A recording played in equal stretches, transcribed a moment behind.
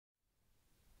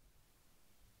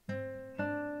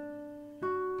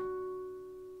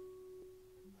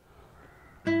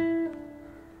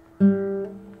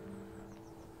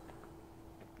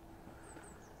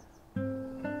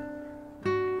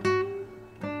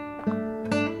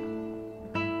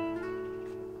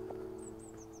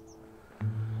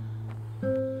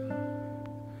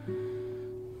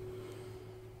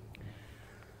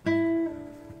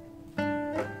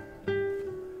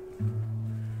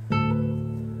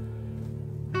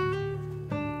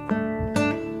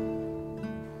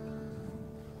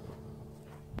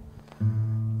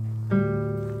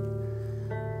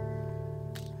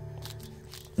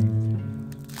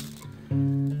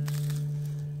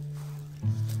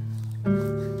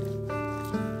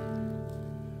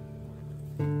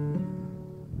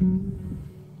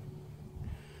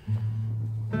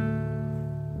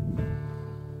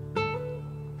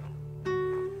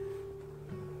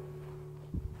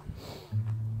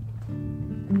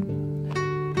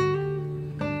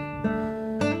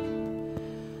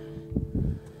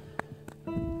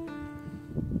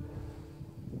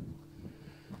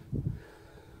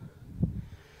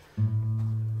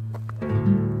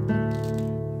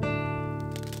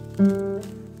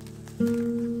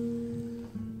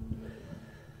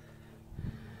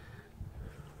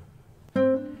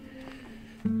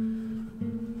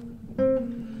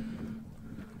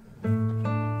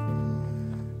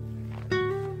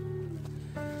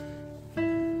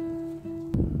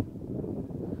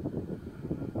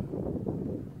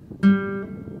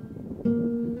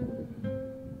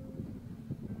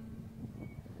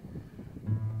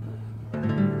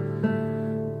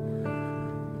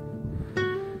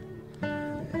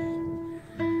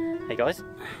guys.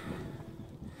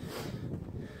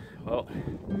 Well,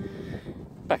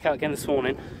 back out again this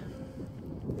morning.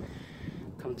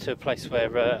 Come to a place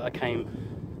where I came,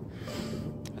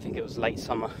 I think it was late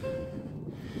summer.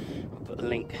 I'll put a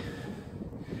link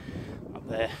up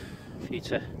there for you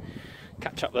to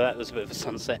catch up with that. There's a bit of a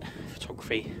sunset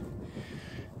photography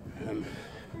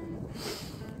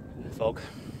vlog.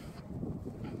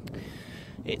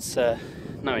 It's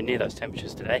nowhere near those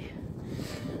temperatures today.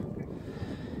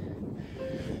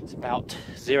 It's about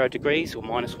 0 degrees or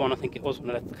 -1, I think it was when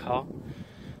I left the car.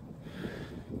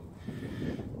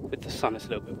 With the sun it's a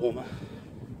little bit warmer,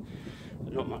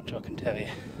 but not much I can tell you.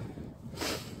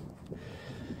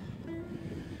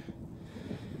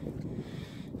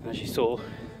 And as you saw,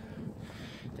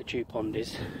 the dew pond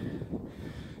is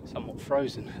somewhat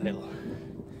frozen a little.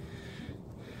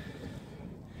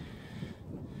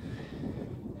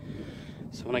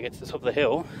 So when I get to the top of the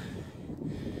hill,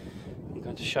 I'm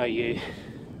going to show you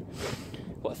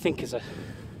what I think is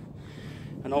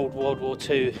an old World War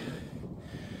II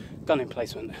gun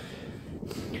emplacement.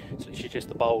 It's literally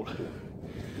just a bowl.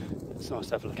 It's nice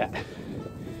to have a look at.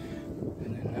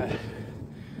 And then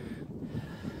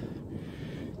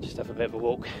just have a bit of a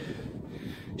walk,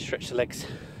 stretch the legs,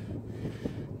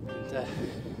 and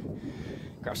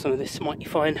grab some of this mighty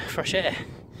fine fresh air.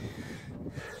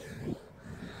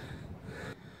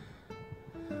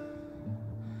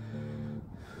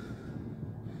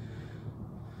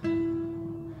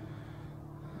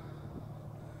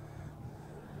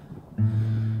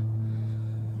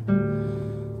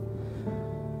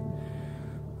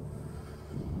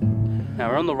 Now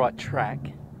we're on the right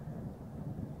track.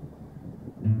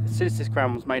 Since this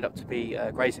ground was made up to be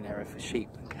a grazing area for sheep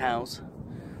and cows,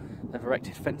 they've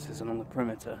erected fences along the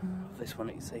perimeter of this one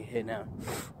that you see here now.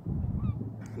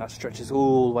 And that stretches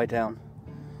all the way down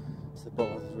to the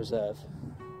bottom of the reserve.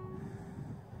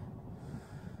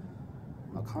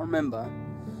 I can't remember.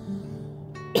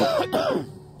 I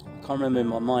can't remember in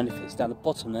my mind if it's down the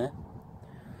bottom there,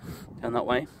 down that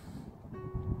way,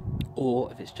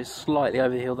 or if it's just slightly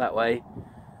over the hill that way,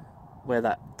 where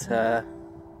that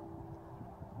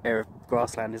area of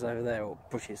grassland is over there, or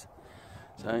bushes.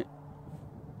 So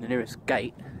the nearest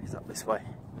gate is up this way,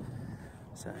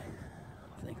 so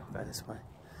I think I'll go this way.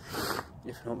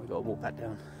 If not, we've got to walk back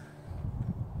down.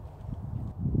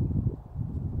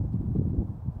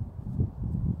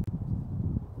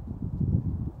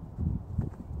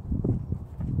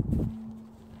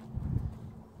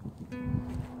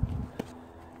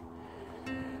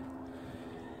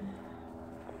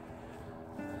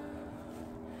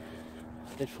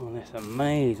 I did find this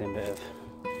amazing bit of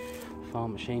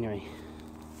farm machinery.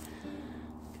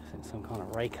 Guess it's some kind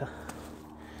of raker.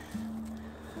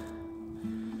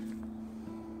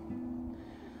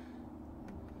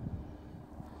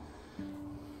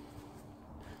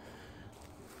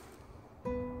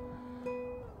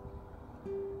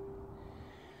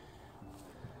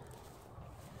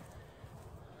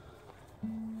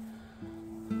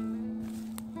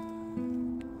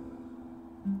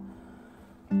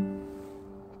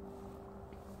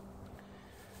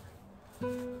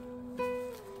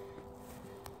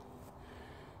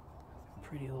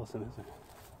 Pretty awesome, isn't it?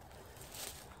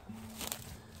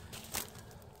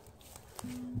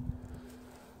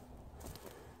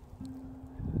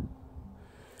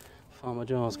 Farmer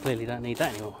jars clearly don't need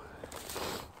that anymore.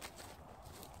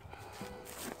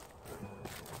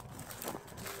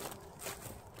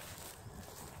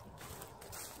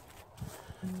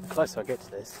 The closer I get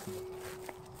to this,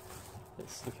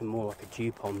 it's looking more like a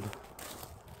dew pond.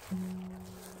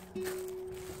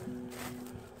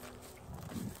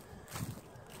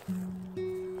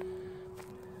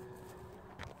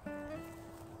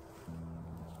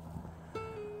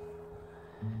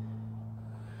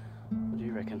 What do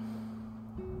you reckon?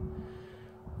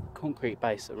 Concrete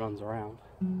base that runs around.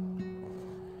 I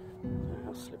don't know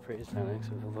how slippery it is down there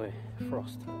because of all the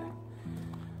frost.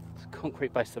 It's a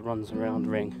concrete base that runs around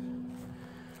ring.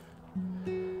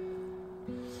 Then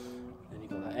you've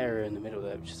got that area in the middle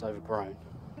there which is overgrown.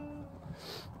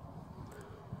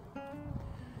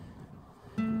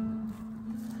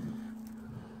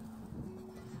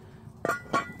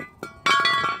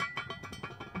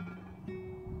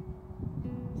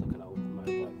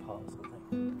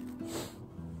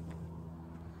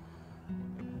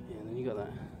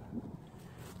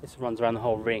 This runs around the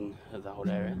whole ring of the whole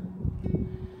area.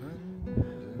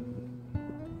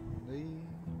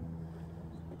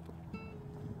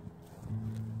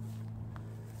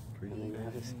 And then you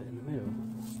have this bit in the middle.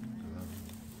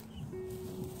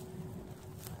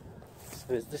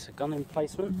 So is this a gun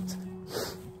emplacement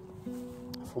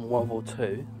from World War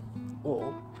II,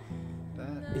 or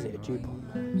Is it a dew pond?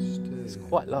 It's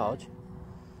quite large.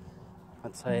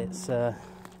 I'd say it's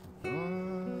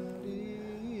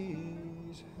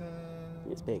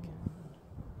big.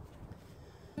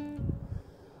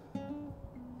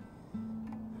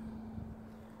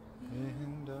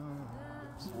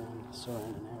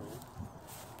 Surrounding area.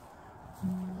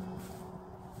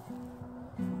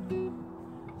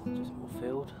 Just more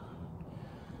field.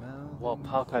 Wild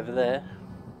park over there.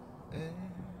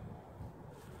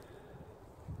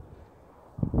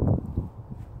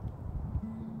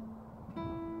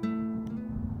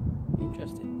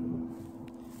 Interesting.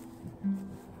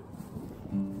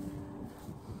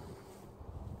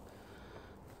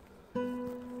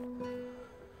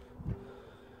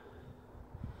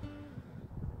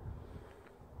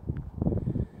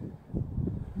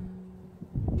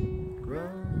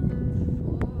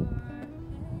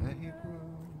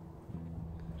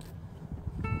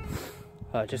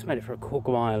 I just made it for a quarter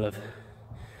mile of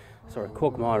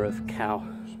cow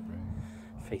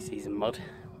feces and mud,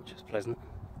 which was pleasant.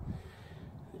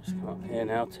 Just come up here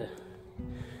now to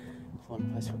find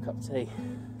a place for a cup of tea.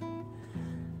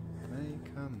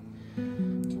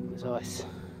 There's ice.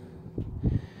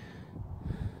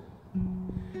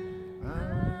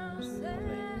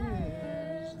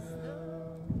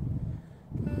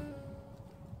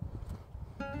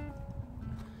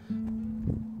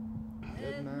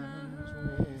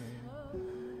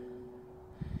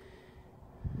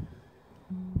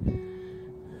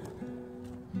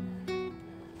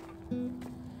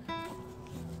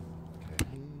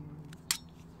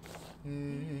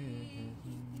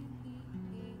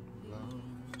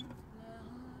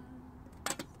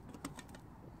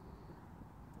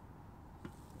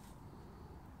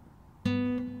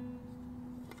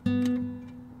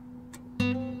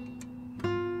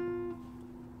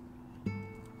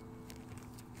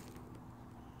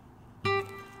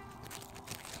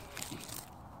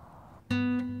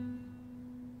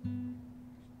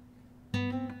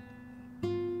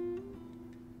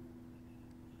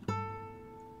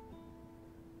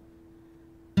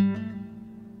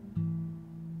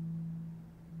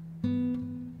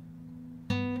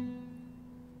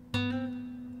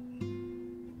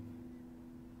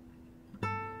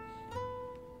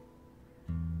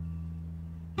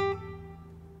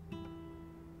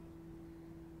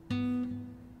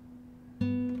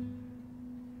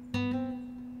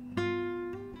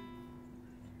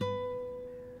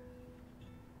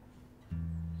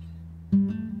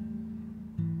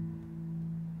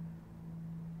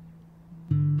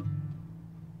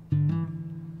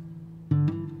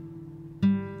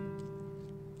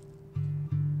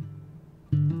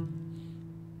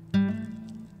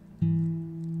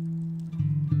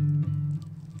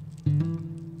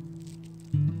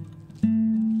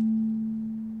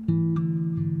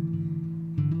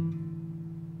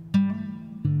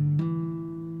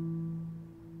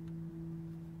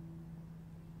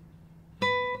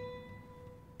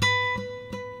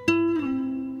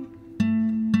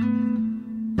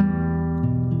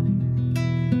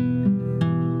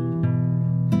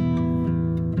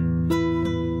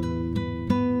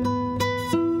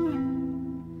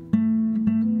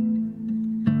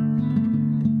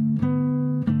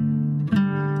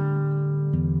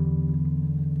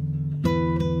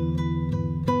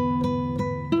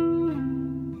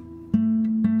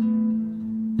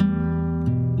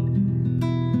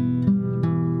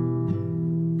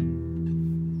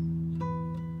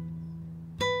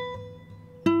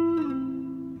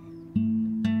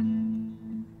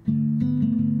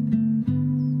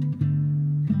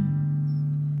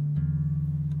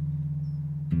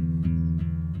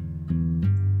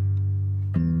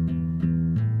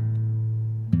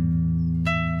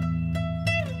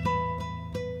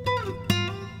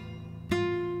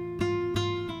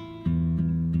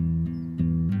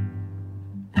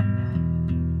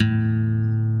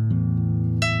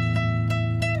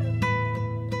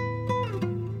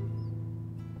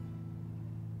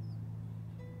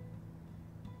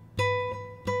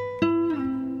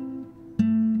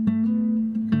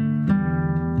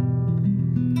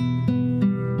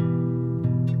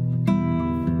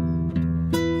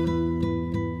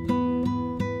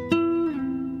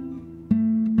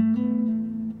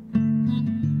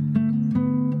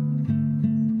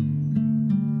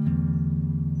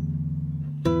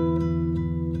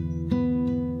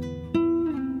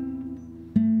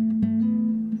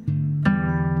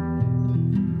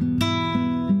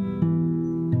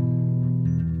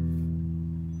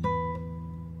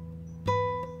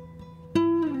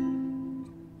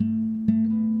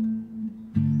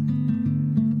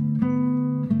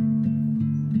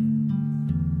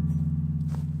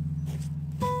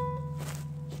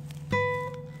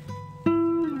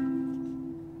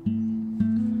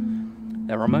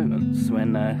 there are moments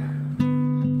when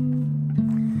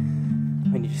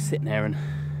you're just sitting there and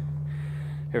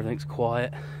everything's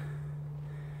quiet,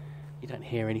 you don't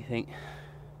hear anything,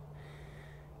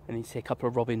 and you see a couple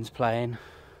of robins playing,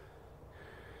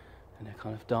 and they're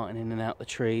kind of darting in and out the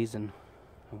trees and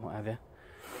what have you.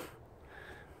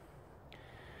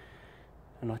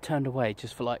 And I turned away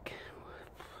just for like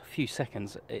a few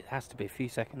seconds, it has to be a few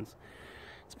seconds,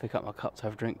 to pick up my cup to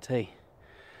have a drink tea.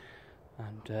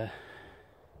 And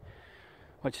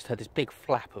I just heard this big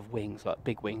flap of wings, like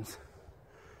big wings.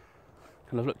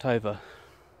 And I looked over,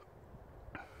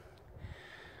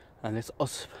 and this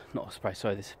this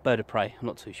bird of prey, I'm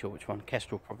not too sure which one,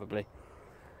 kestrel probably,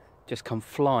 just come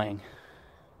flying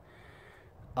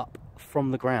up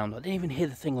from the ground. I didn't even hear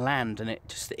the thing land, and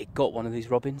it got one of these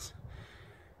robins.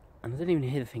 And I didn't even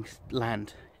hear the thing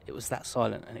land. It was that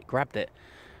silent, and it grabbed it,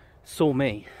 saw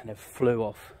me, and it flew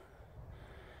off.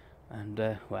 And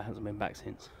well, it hasn't been back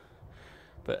since.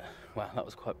 But wow, that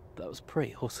was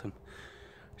pretty awesome.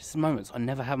 Just moments I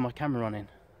never have my camera running.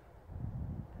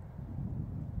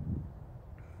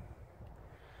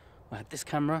 I had this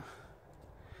camera,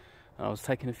 and I was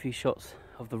taking a few shots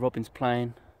of the robins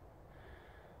playing.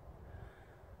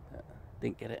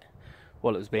 Didn't get it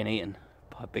while it was being eaten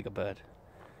by a bigger bird.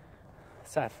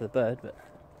 Sad for the bird, but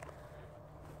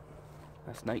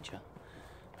that's nature.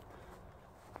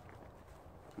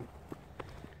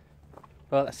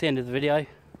 Well, that's the end of the video.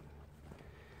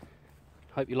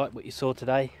 Hope you liked what you saw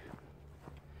today.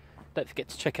 Don't forget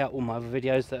to check out all my other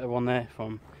videos that are on there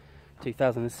from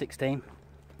 2016.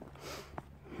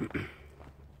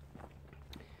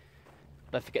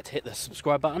 Don't forget to hit the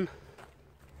subscribe button.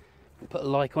 Put a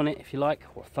like on it if you like,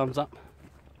 or a thumbs up.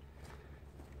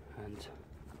 And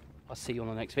I'll see you on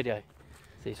the next video.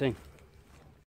 See you soon.